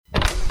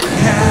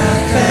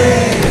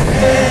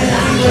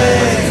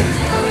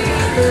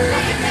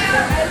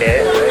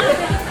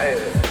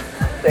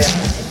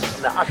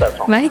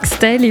Mike's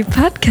Daily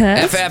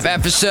Podcast. FF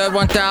episode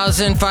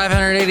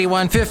 1581,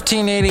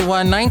 1581,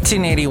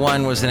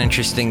 1981 was an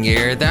interesting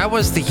year. That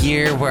was the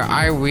year where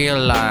I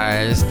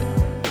realized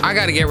I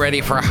got to get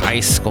ready for high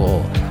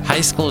school.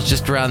 High school's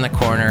just around the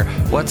corner.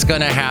 What's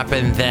going to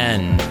happen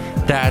then?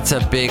 That's a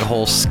big,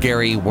 whole,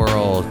 scary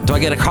world. Do I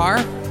get a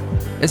car?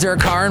 Is there a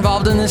car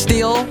involved in this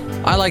deal?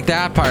 I like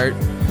that part.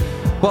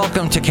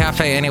 Welcome to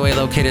Cafe Anyway,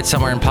 located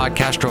somewhere in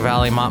Podcastro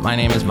Valley. My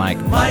name is Mike.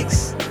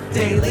 Mike's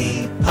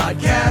Daily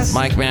Podcast.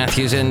 Mike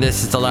Matthews, and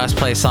this is the last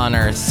place on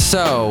earth.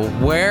 So,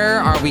 where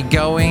are we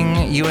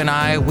going, you and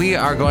I? We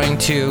are going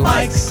to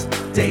Mike's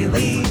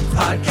Daily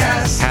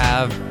Podcast.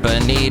 Have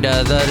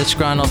Benita, the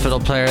disgruntled fiddle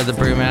player, the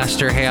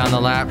brewmaster. Hey, on the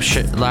last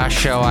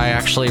show, I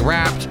actually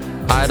rapped.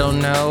 I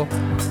don't know,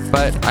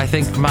 but I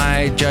think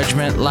my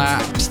judgment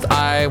lapsed.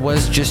 I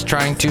was just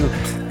trying to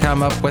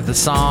come up with a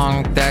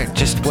song that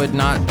just would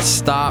not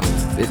stop.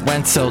 It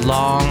went so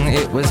long,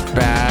 it was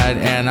bad,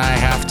 and I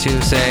have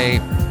to say,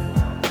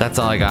 that's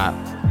all I got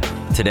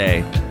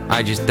today.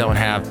 I just don't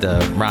have the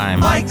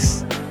rhyme.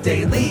 Mike's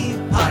Daily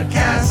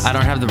Podcast. I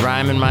don't have the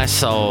rhyme in my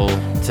soul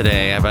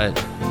today,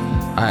 but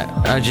I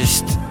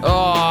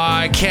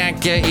can't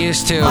get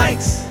used to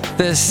Mike's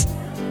this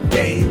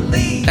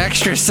Daily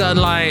extra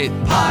sunlight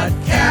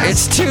Podcast.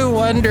 It's too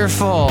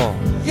wonderful.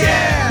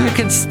 Yeah. You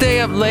can stay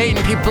up late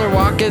and people are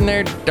walking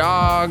their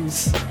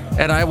dogs.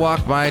 And I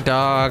walk my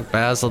dog,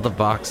 Basil the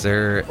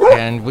Boxer,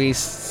 and we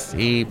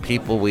see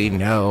people we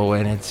know,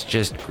 and it's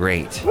just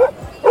great.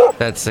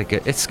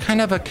 It's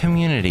kind of a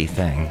community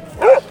thing.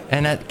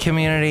 And that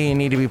community, you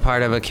need to be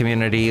part of a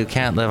community. You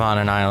can't live on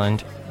an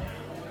island.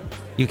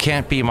 You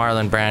can't be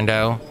Marlon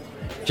Brando,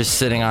 just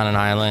sitting on an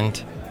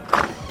island.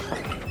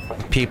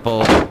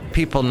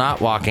 People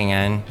not walking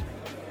in.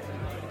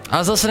 I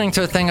was listening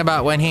to a thing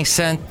about when he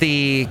sent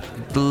the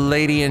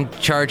lady in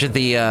charge of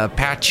the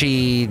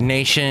Apache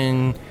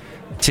Nation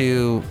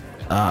to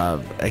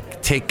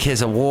take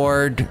his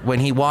award when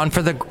he won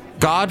for The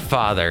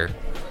Godfather.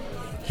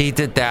 He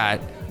did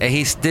that.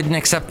 He didn't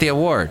accept the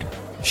award.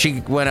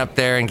 She went up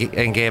there and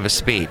gave a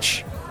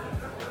speech.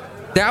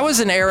 That was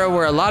an era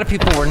where a lot of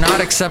people were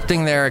not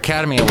accepting their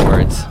Academy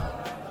Awards.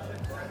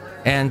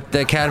 And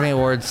the Academy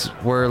Awards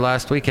were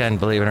last weekend,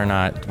 believe it or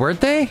not.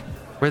 Weren't they?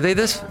 Were they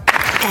this?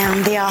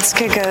 And the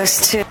Oscar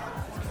goes to...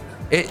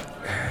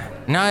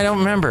 No, I don't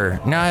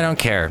remember. No, I don't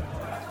care.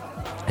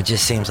 It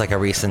just seems like a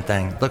recent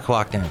thing. Look who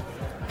walked in.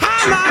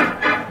 Hi,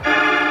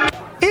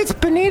 Mom! It's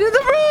Benita the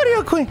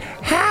Rodeo Queen.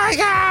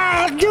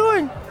 How you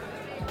doing?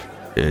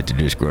 To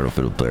disgruntled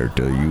fiddle player,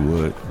 tell you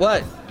what.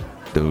 What?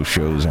 Those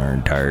shows are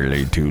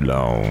entirely too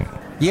long.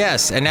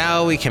 Yes, and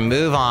now we can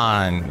move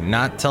on.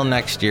 Not till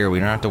next year. We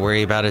don't have to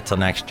worry about it till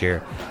next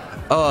year.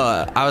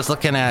 Oh, I was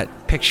looking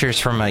at pictures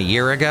from a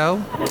year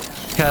ago,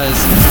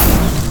 because...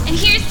 And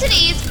here's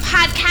today's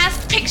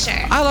podcast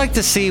picture. I like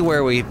to see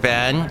where we've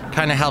been.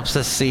 Kind of helps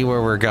us see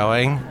where we're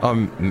going. Or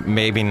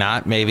maybe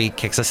not. Maybe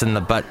kicks us in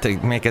the butt to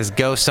make us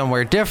go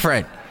somewhere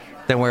different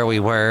than where we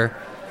were.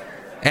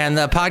 And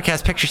the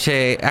podcast picture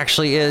today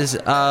actually is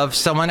of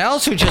someone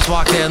else who just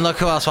walked in. Look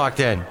who else walked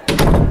in.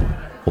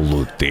 Well,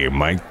 look there,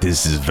 Mike.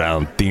 This is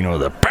Valentino,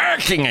 the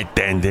parking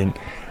attendant.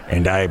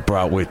 And I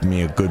brought with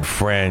me a good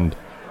friend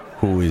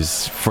who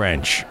is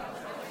French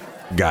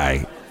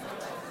guy.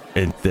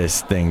 And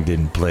this thing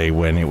didn't play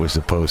when it was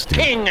supposed to.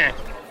 King,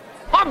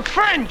 I'm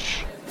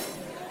French.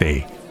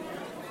 Hey.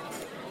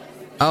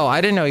 Oh,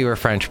 I didn't know you were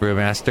French,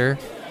 Brewmaster.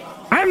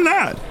 I'm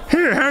not.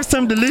 Here, have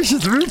some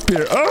delicious root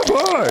beer. Oh,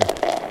 boy.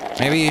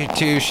 Maybe you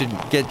two should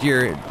get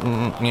your,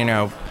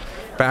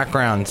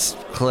 backgrounds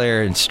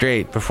clear and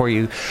straight before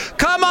you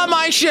come on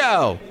my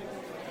show.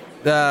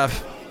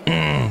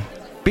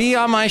 Be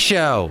on my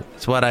show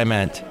is what I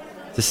meant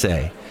to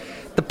say.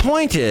 The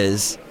point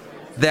is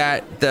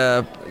that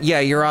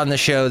you're on the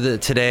show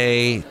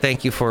today.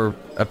 Thank you for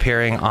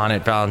appearing on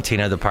it,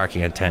 Valentino, the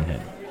parking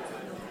attendant.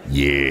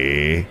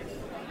 Yeah.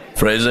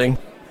 Phrasing?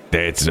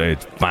 That's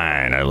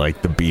fine. I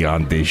like to be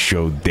on this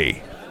show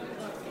day.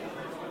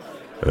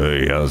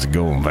 Hey, how's it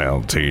going,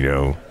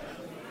 Valentino?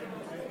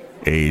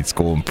 Hey, it's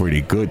going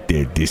pretty good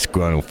there,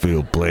 disgruntled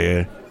field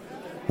player.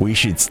 We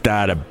should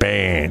start a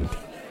band.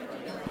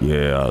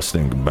 Yeah, I was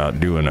thinking about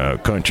doing a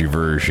country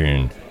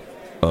version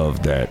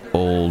of that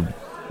old,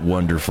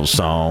 wonderful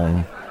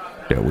song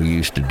that we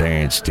used to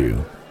dance to.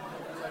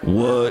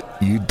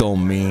 What? You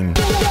don't mean...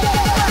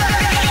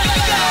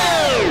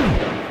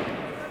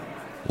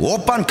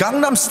 Oppan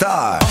Gangnam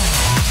Style.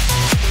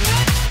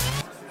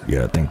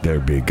 Yeah, I think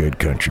there'd be a good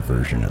country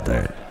version of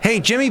that. Hey,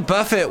 Jimmy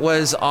Buffett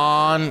was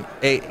on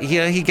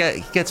he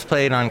gets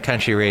played on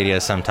country radio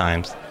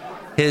sometimes.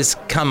 His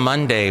Come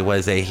Monday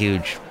was a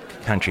huge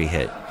country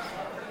hit.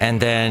 And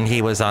then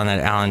he was on that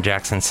Alan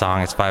Jackson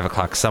song, It's 5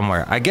 O'Clock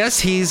Somewhere. I guess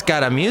he's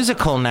got a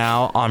musical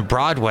now on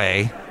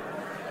Broadway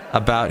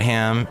about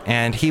him,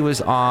 and he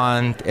was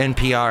on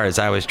NPR as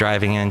I was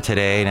driving in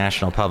today,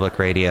 National Public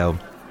Radio.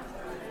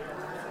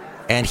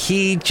 And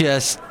he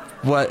just,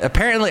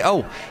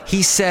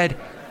 he said,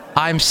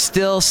 I'm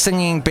still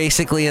singing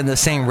basically in the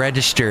same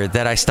register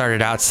that I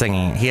started out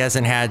singing. He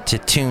hasn't had to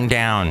tune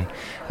down,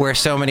 where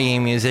so many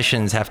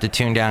musicians have to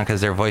tune down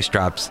because their voice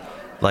drops.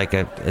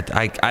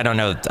 I don't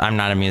know. I'm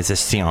not a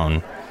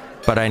musician,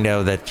 but I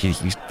know that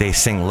they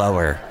sing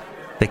lower.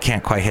 They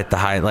can't quite hit the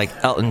high. Like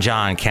Elton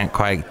John can't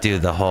quite do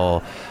the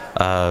whole,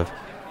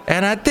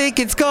 and I think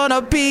it's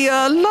gonna be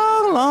a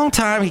long, long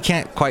time. He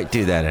can't quite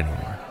do that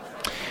anymore.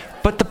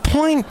 But the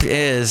point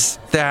is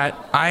that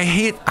I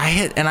hit,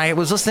 and I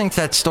was listening to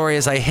that story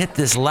as I hit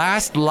this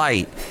last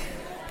light,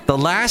 the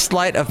last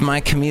light of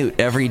my commute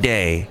every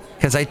day,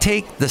 because I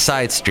take the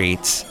side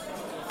streets,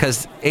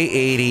 because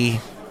 880,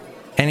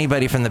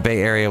 anybody from the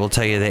Bay Area will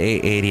tell you that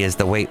 880 is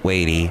the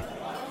weighty.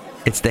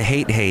 It's the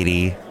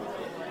hate-hatey.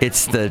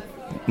 It's the,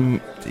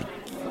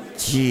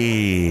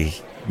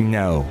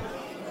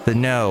 the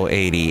no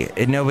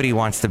 80. Nobody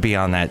wants to be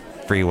on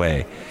that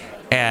freeway.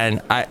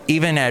 And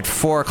even at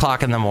 4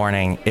 o'clock in the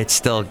morning, it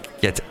still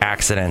gets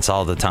accidents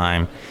all the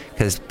time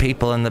because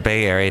people in the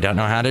Bay Area don't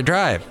know how to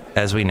drive,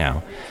 as we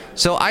know.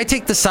 So I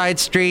take the side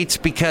streets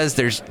because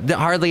there's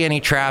hardly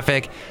any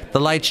traffic. The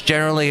lights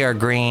generally are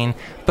green.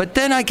 But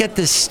then I get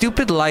this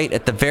stupid light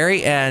at the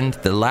very end,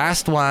 the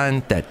last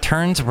one that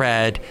turns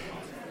red,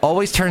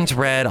 always turns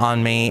red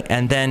on me.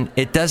 And then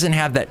it doesn't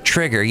have that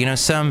trigger. You know,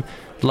 some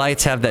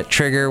lights have that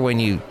trigger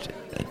when you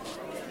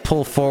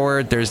pull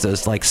forward. There's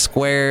those like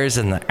squares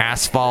in the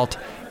asphalt,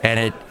 and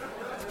it's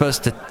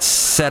supposed to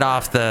set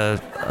off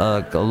the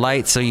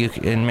light so you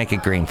can make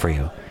it green for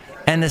you.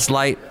 And this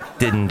light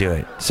didn't do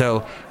it.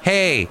 So,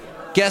 hey,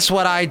 guess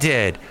what I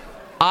did?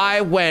 I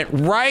went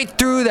right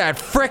through that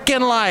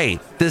frickin' light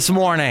this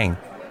morning.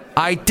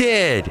 I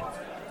did.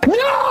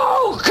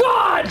 No,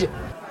 God!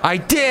 I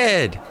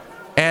did.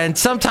 And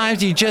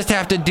sometimes you just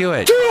have to do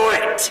it. Do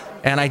it!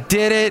 And I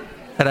did it,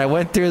 and I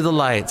went through the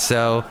light.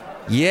 So,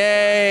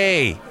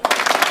 yay!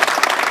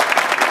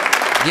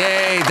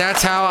 Yay,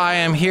 that's how I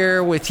am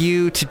here with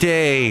you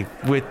today,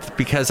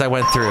 because I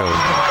went through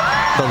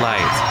the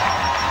light.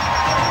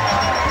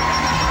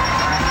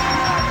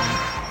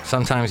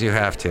 Sometimes you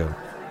have to.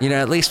 You know,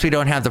 at least we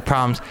don't have the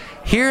problems.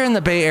 Here in the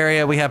Bay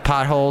Area, we have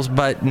potholes,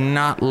 but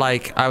not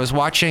like... I was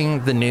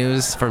watching the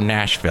news from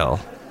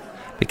Nashville,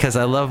 because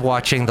I love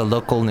watching the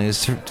local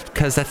news,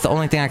 because that's the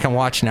only thing I can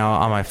watch now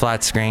on my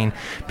flat screen,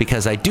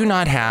 because I do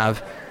not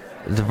have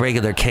the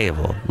regular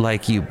cable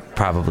like you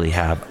probably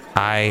have.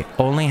 I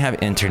only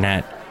have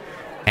internet,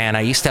 and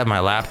I used to have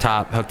my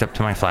laptop hooked up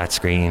to my flat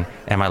screen,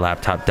 and my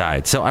laptop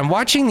died. So I'm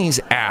watching these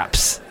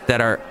apps that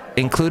are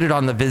included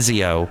on the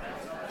Vizio.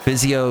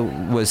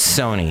 Vizio was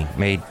Sony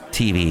made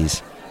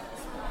TVs,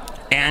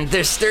 and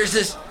there's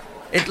this.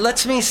 It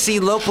lets me see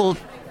local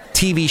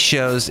TV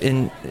shows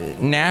in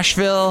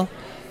Nashville,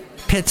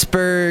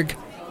 Pittsburgh,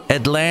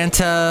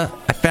 Atlanta.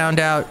 I found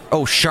out,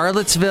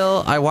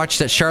 Charlottesville. I watched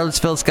that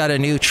Charlottesville's got a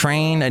new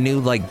train, a new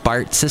like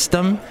BART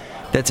system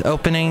that's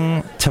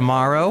opening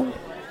tomorrow.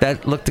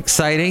 That looked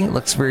exciting.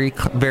 Looks very,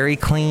 very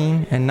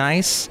clean and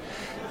nice.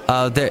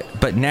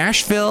 But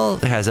Nashville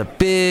has a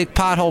big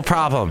pothole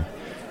problem.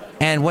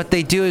 And what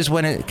they do is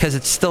because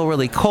it's still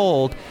really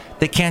cold,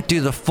 they can't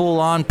do the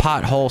full-on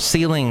pothole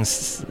sealing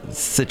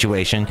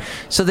situation.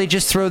 So they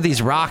just throw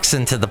these rocks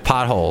into the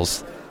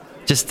potholes.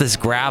 Just this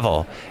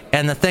gravel.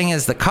 And the thing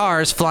is, the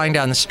cars flying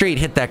down the street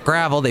hit that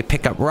gravel. They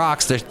pick up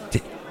rocks.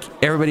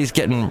 Everybody's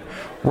getting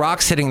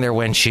rocks hitting their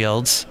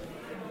windshields.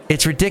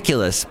 It's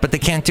ridiculous, but they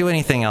can't do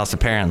anything else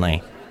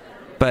apparently.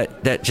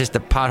 But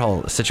the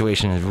pothole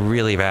situation is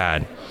really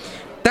bad.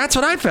 That's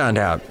what I found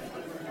out.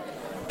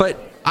 But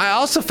I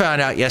also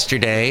found out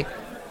yesterday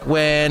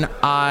when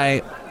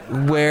I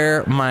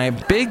wear my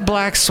big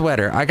black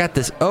sweater. I got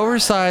this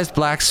oversized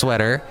black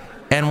sweater,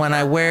 and when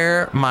I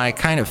wear my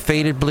kind of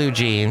faded blue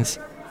jeans,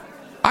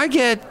 I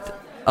get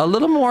a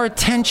little more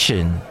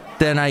attention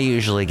than I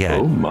usually get.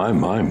 Oh, my.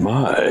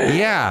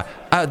 Yeah.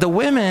 The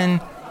women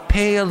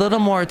pay a little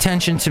more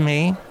attention to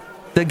me.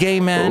 The gay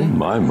men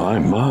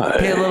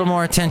pay a little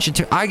more attention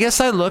to. I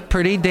guess I look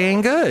pretty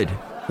dang good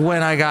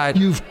when I got.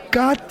 You've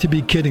got to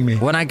be kidding me.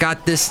 When I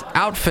got this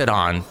outfit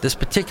on, this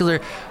particular,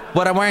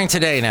 what I'm wearing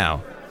today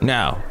now.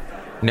 No,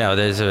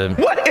 there's a.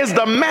 What is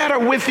the matter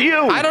with you?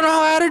 I don't know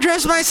how to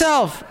dress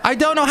myself.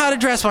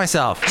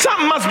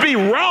 Something must be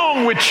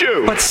wrong with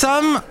you. But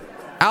some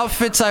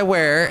outfits I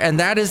wear, and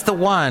that is the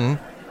one.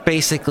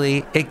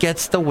 Basically, it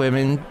gets the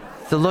women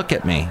to look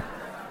at me.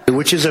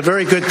 Which is a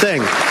very good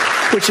thing.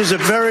 Which is a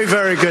very,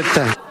 very good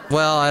thing.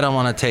 Well, I don't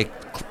want to take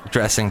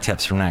dressing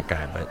tips from that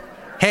guy, but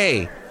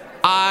hey,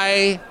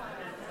 I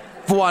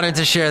wanted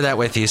to share that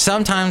with you.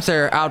 Sometimes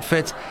there are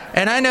outfits,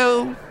 and I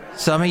know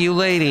some of you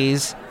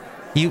ladies,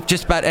 you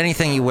just about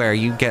anything you wear,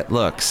 you get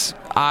looks.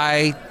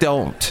 I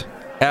don't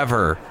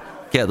ever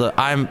get look.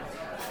 I'm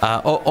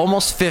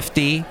almost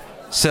 50,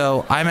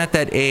 so I'm at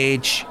that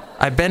age.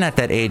 I've been at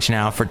that age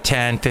now for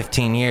 10,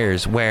 15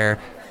 years where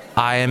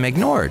I am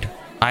ignored.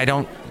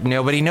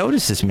 Nobody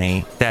notices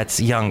me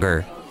that's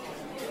younger.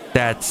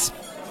 Or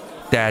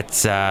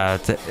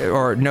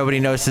nobody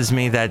notices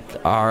me that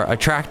are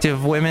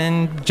attractive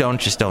women don't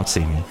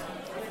see me.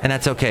 And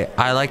that's okay.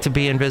 I like to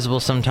be invisible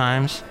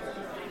sometimes.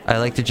 I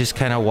like to just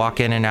kind of walk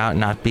in and out and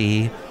not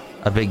be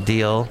a big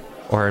deal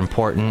or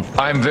important.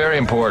 I'm very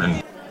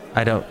important.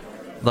 I don't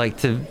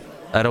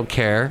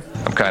care.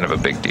 I'm kind of a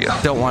big deal.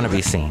 Don't want to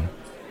be seen.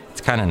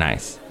 It's kind of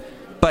nice.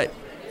 But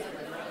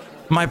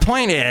my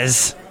point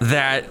is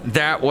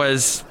that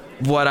was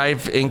what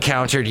I've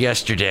encountered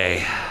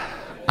yesterday.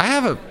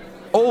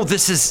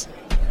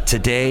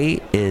 Today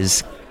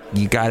is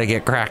you gotta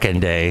get cracking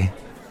day.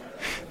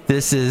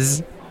 Your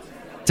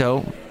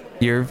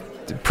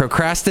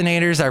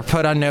procrastinators are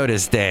put on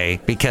notice day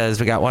because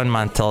we got 1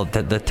 month till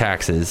the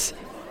taxes.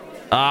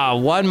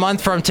 1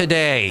 month from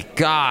today.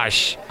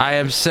 Gosh, I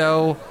am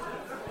so...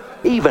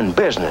 Even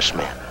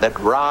businessmen that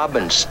rob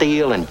and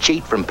steal and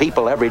cheat from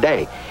people every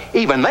day,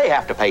 even they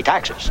have to pay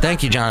taxes.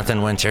 Thank you,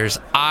 Jonathan Winters.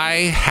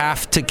 I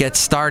have to get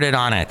started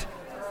on it.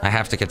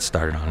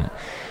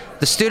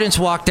 The students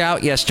walked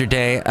out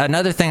yesterday.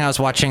 Another thing, I was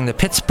watching the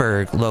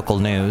Pittsburgh local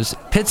news.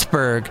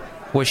 Pittsburgh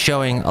was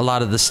showing a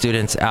lot of the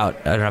students out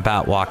and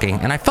about walking,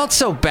 and I felt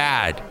so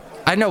bad.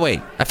 I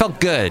felt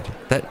good.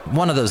 That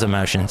one of those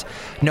emotions.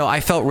 No, I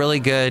felt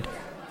really good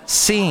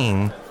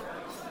seeing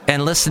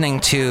and listening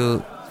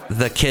to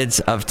the kids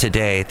of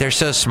today. They're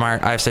so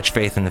smart. I have such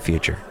faith in the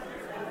future.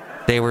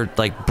 They were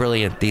like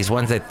brilliant. These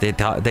ones that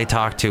they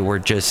talked to were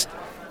just,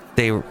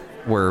 they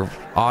were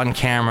on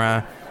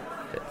camera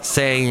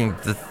saying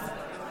the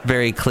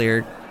very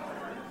clear,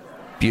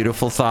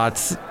 beautiful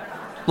thoughts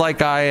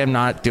like I am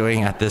not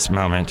doing at this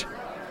moment.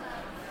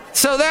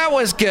 So that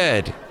was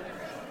good.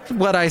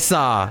 What I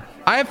saw.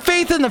 I have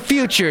faith in the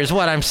future is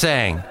what I'm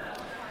saying.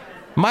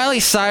 Miley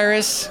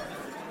Cyrus,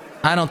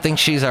 I don't think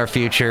she's our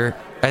future.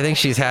 I think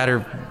she's had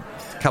her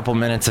couple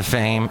minutes of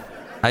fame.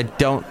 I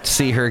don't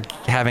see her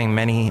having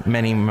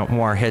many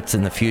more hits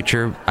in the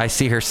future. I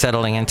see her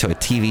settling into a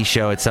TV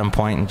show at some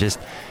point and just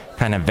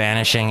kind of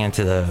vanishing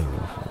into the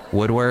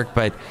woodwork.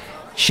 But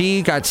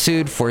she got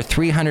sued for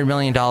 $300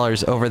 million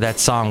over that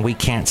song "We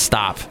Can't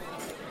Stop,"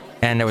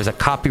 and there was a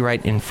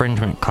copyright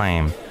infringement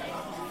claim.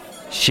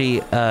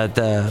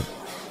 The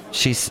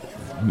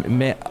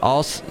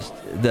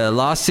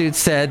lawsuit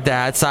said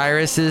that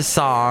Cyrus's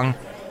song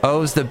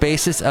owes the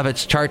basis of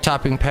its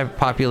chart-topping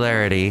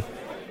popularity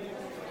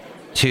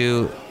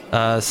to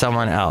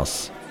someone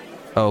else.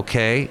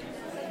 Okay.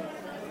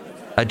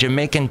 A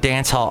Jamaican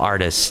dancehall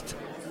artist.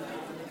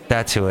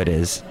 That's who it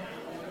is.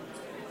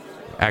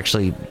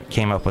 Actually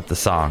came up with the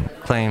song.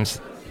 Claims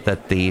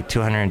that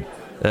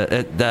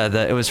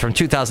it was from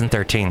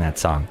 2013, that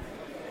song.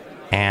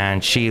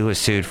 And she was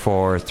sued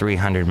for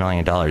 $300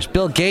 million.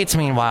 Bill Gates,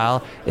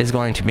 meanwhile, is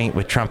going to meet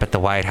with Trump at the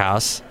White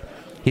House.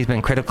 He's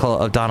been critical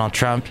of Donald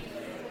Trump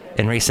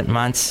in recent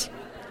months.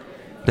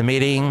 The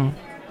meeting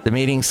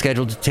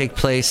scheduled to take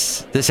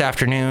place this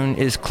afternoon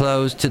is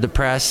closed to the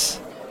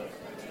press.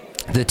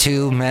 The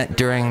two met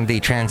during the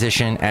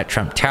transition at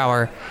Trump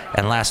Tower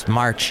and last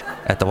March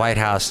at the White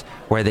House,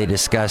 where they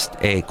discussed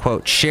a,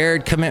 quote,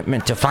 shared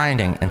commitment to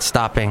finding and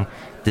stopping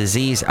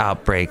disease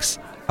outbreaks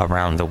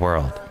around the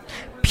world.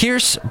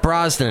 Pierce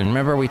Brosnan,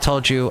 remember we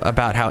told you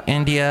about how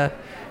India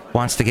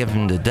wants to give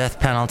him the death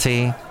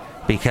penalty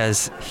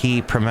because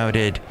he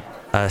promoted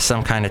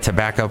some kind of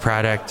tobacco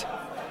product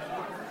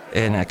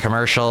in a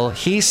commercial.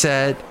 He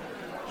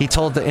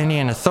told the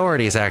Indian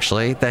authorities,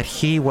 actually, that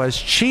he was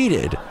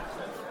cheated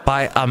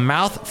by a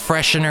mouth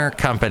freshener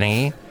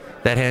company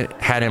that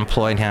had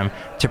employed him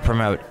to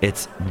promote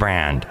its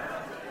brand.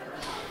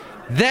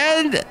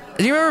 Then,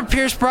 do you remember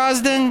Pierce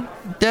Brosnan?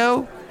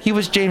 No? He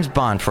was James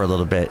Bond for a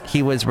little bit.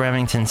 He was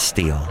Remington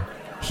Steele.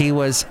 He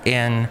was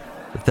in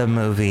the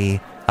movie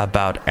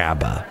about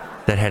ABBA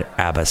that had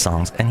ABBA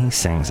songs, and he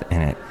sings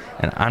in it.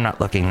 And I'm not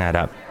looking that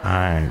up.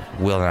 I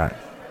will not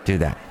do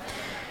that.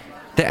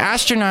 The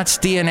astronauts'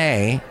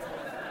 DNA,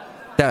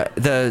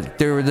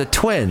 there were the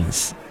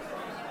twins,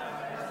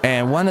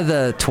 and one of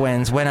the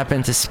twins went up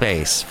into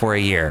space for a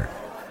year.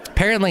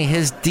 Apparently,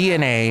 his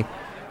DNA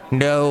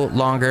no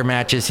longer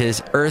matches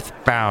his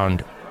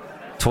Earth-bound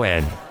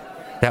twin.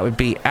 That would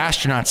be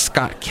astronaut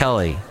Scott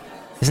Kelly.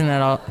 Isn't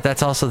that all?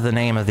 That's also the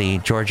name of the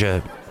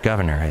Georgia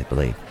governor, I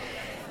believe.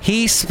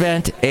 He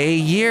spent a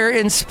year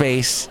in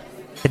space.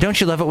 And don't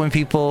you love it when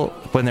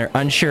they're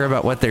unsure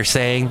about what they're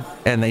saying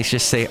and they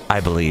just say, I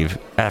believe,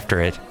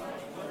 after it?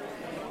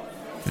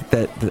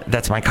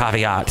 That's my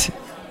caveat.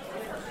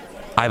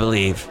 I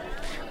believe.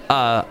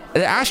 The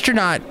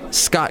astronaut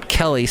Scott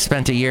Kelly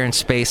spent a year in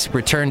space,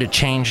 returned a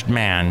changed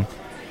man.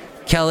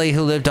 Kelly,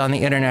 who lived on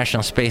the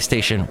International Space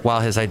Station while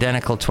his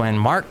identical twin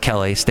Mark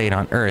Kelly stayed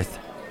on Earth,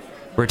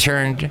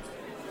 returned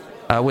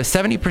with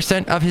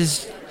 7%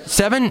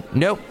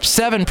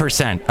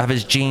 of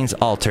his genes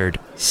altered.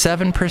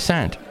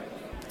 7%.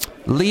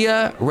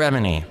 Leah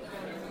Remini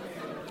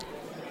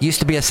used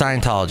to be a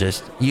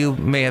Scientologist. You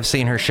may have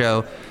seen her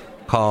show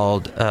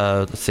called,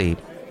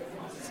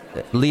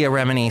 Leah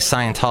Remini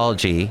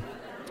Scientology.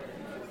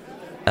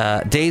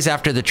 Days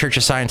after the Church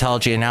of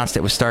Scientology announced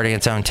it was starting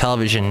its own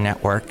television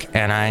network,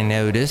 and I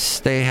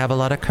noticed they have a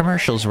lot of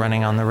commercials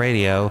running on the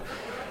radio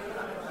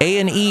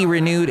A&E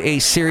renewed a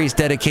series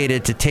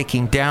dedicated to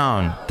taking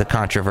down the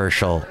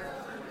controversial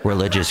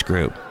religious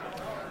group.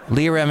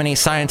 Leah Remini,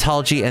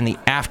 Scientology and the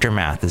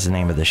Aftermath is the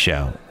name of the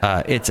show.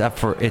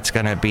 It's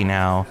going to be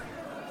now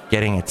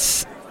getting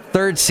its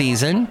third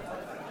season.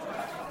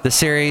 The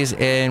series,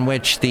 in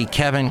which the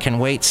Kevin Can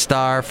Wait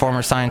star,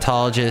 former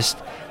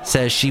Scientologist,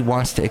 says she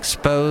wants to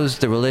expose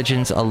the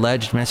religion's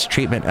alleged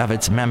mistreatment of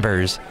its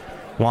members,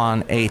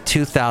 won a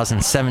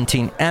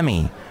 2017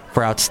 Emmy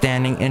for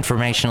Outstanding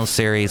Informational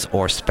Series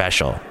or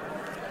Special.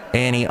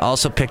 A&E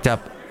also picked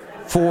up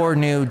 4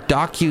 new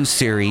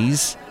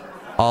docu-series,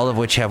 all of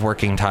which have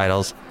working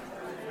titles.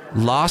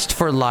 Lost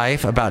for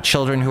Life, about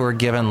children who were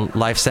given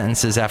life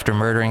sentences after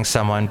murdering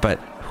someone, but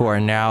who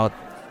are now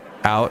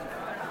out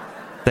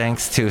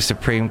thanks to a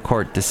Supreme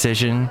Court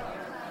decision.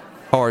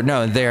 Or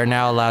no, they are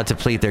now allowed to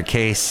plead their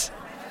case.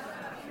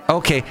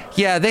 Okay,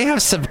 yeah, they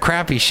have some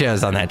crappy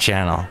shows on that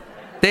channel.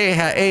 They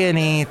have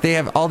A&E, they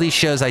have all these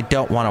shows I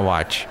don't want to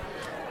watch.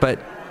 But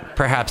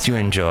perhaps you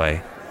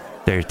enjoy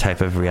their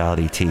type of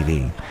reality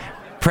TV.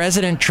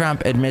 President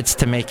Trump admits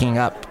to making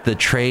up the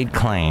trade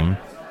claim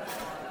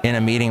in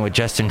a meeting with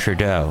Justin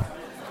Trudeau.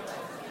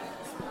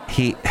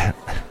 He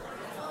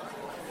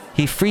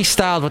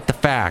freestyled with the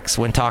facts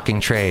when talking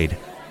trade,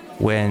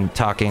 when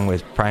talking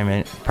with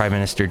Prime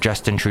Minister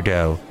Justin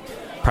Trudeau,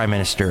 Prime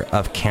Minister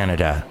of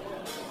Canada.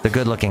 The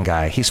good-looking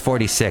guy. He's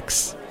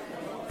 46,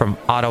 from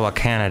Ottawa,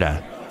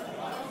 Canada.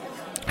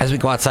 As we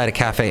go outside a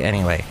cafe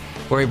anyway,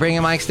 where we bring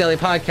you Mike's Daily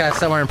Podcast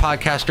somewhere in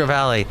Podcastro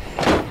Valley.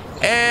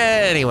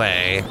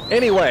 Anyway.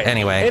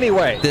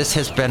 This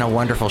has been a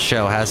wonderful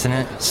show, hasn't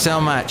it? So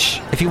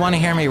much. If you want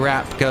to hear me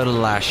rap, go to the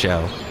last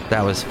show.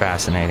 That was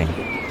fascinating.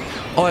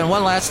 Oh, and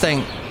one last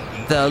thing.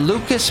 The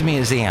Lucas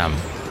Museum.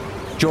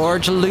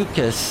 George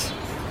Lucas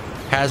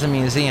has a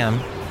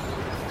museum,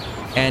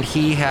 and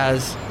he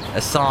has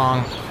a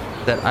song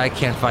that I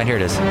can't find. Here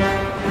it is.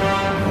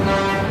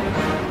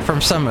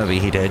 From some movie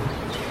he did.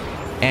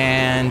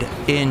 And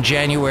in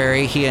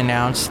January, he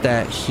announced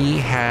that he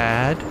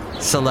had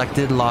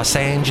selected Los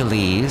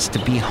Angeles to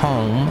be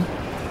home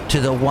to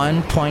the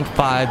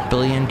 $1.5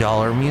 billion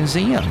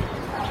museum.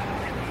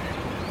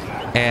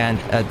 And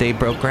they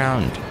broke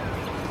ground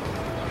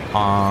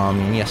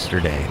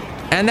yesterday.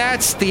 And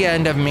that's the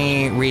end of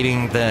me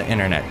reading the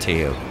internet to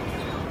you.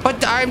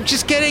 But I'm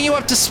just getting you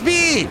up to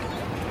speed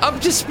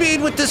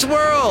with this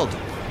world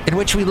in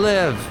which we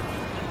live,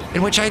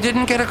 in which I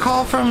didn't get a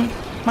call from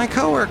my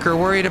coworker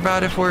worried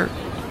about if we're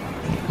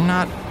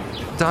not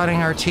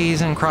dotting our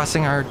T's and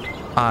crossing our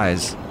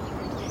I's.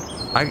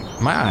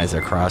 My eyes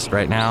are crossed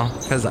right now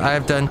because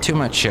I've done too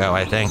much show,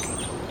 I think.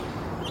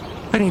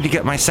 I need to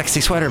get my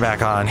sexy sweater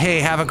back on. Hey,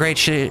 have a great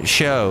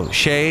show.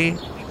 Shay,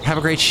 have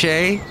a great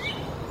Shay.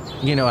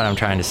 You know what I'm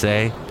trying to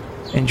say.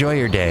 Enjoy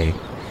your day.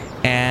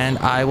 And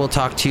I will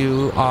talk to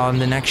you on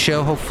the next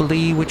show,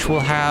 hopefully, which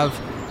will have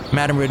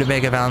Madame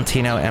Rutabaga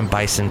Valentino and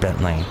Bison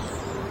Bentley.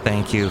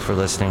 Thank you for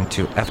listening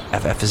to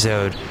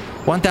episode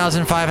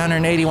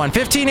 1581.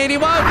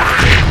 1581!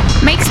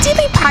 Mike's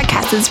Daily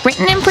Podcast is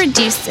written and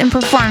produced and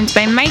performed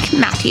by Mike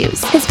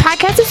Matthews. His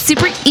podcast is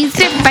super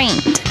easy to find.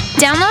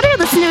 Download or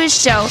listen to his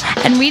show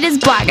and read his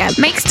blog at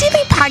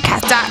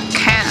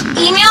mikesdailypodcast.com.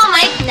 Email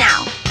Mike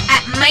now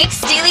at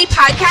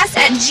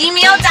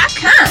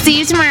mikesdailypodcast@gmail.com. See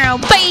you tomorrow.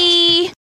 Bye!